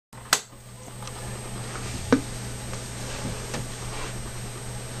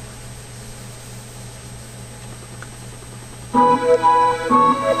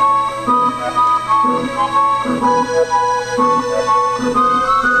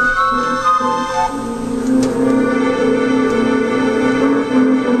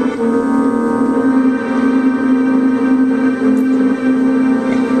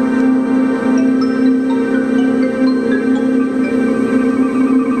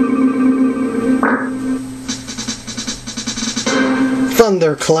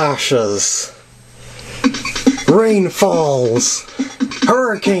Thunder clashes, rain falls,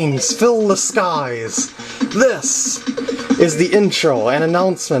 hurricanes fill the skies. This is the intro and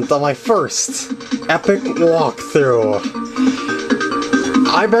announcement of my first epic walkthrough.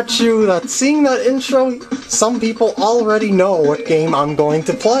 I bet you that seeing that intro, some people already know what game I'm going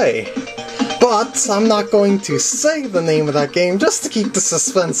to play. But I'm not going to say the name of that game just to keep the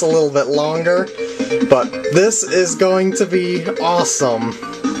suspense a little bit longer. But this is going to be awesome.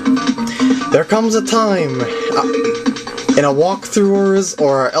 There comes a time in a walkthroughers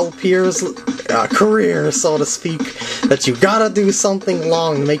or LPer's career, so to speak, that you gotta do something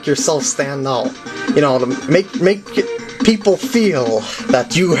long to make yourself stand out. You know, to make people feel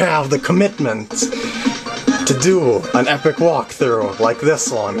that you have the commitment to do an epic walkthrough like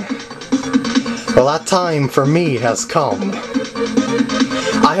this one. Well, that time for me has come.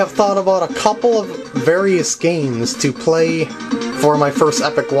 I have thought about a couple of various games to play for my first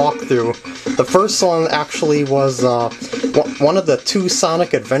epic walkthrough. The first one actually was one of the two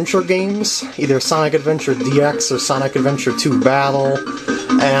Sonic Adventure games, either Sonic Adventure DX or Sonic Adventure 2 Battle,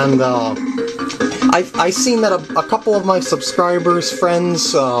 and I've seen that a couple of my subscribers,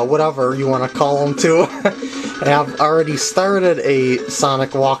 friends, whatever you want to call them too, have already started a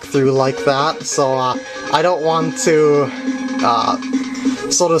Sonic walkthrough like that, so I don't want to,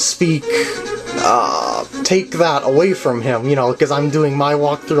 so to speak, take that away from him, you know, because I'm doing my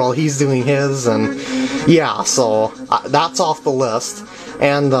walkthrough while he's doing his, and yeah, so that's off the list.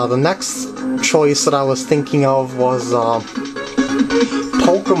 And the next choice that I was thinking of was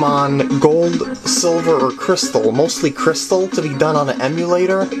Pokemon Gold, Silver, or Crystal, mostly Crystal, to be done on an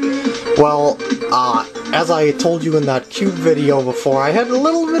emulator. Well, as I told you in that Cube video before, I had a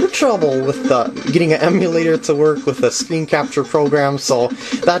little bit of trouble with getting an emulator to work with a screen capture program, so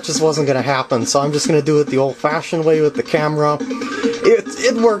that just wasn't going to happen. So I'm just going to do it the old-fashioned way with the camera.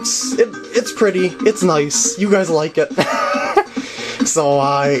 It works, it's pretty, it's nice, you guys like it. So,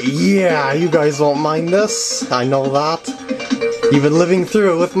 yeah, you guys won't mind this, I know that. You've been living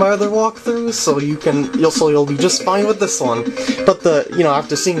through it with my other walkthroughs, so you'll be just fine with this one. But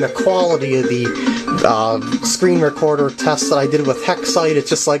after seeing the quality of the screen recorder test that I did with Hexite, it's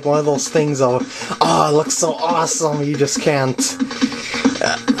just like one of those things of, oh, it looks so awesome, you just can't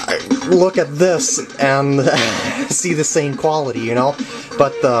look at this and see the same quality, you know?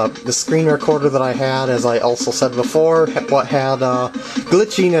 But the screen recorder that I had, as I also said before, had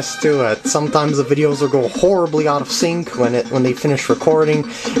glitchiness to it. Sometimes the videos will go horribly out of sync when they finish recording,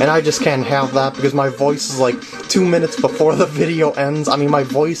 and I just can't have that because my voice is like 2 minutes before the video ends. I mean, my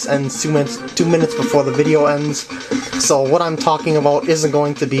voice ends 2 minutes before the video ends. So what I'm talking about isn't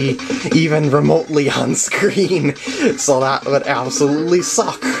going to be even remotely on screen. So that would absolutely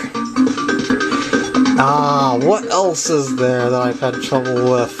suck. What else is there that I've had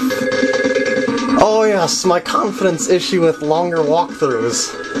trouble with? Oh yes, my confidence issue with longer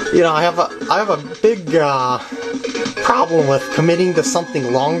walkthroughs. You know, I have a big problem with committing to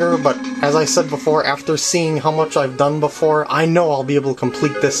something longer, but as I said before, after seeing how much I've done before, I know I'll be able to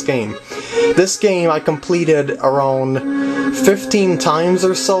complete this game. This game I completed around 15 times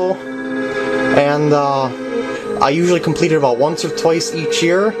or so, and I usually complete it about once or twice each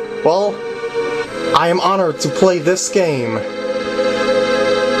year. Well, I am honored to play this game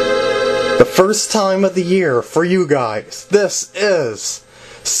the first time of the year for you guys. This is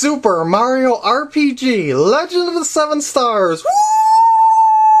Super Mario RPG Legend of the Seven Stars. Woo!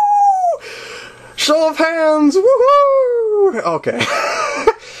 Show of hands. Woohoo! Okay.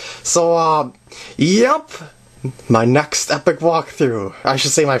 So, yep. My next epic walkthrough, I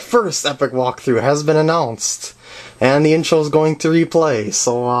should say my first epic walkthrough, has been announced. And the intro is going to replay,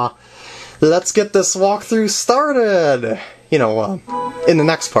 so, let's get this walkthrough started! You know, in the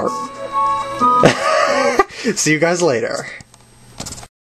next part. See you guys later.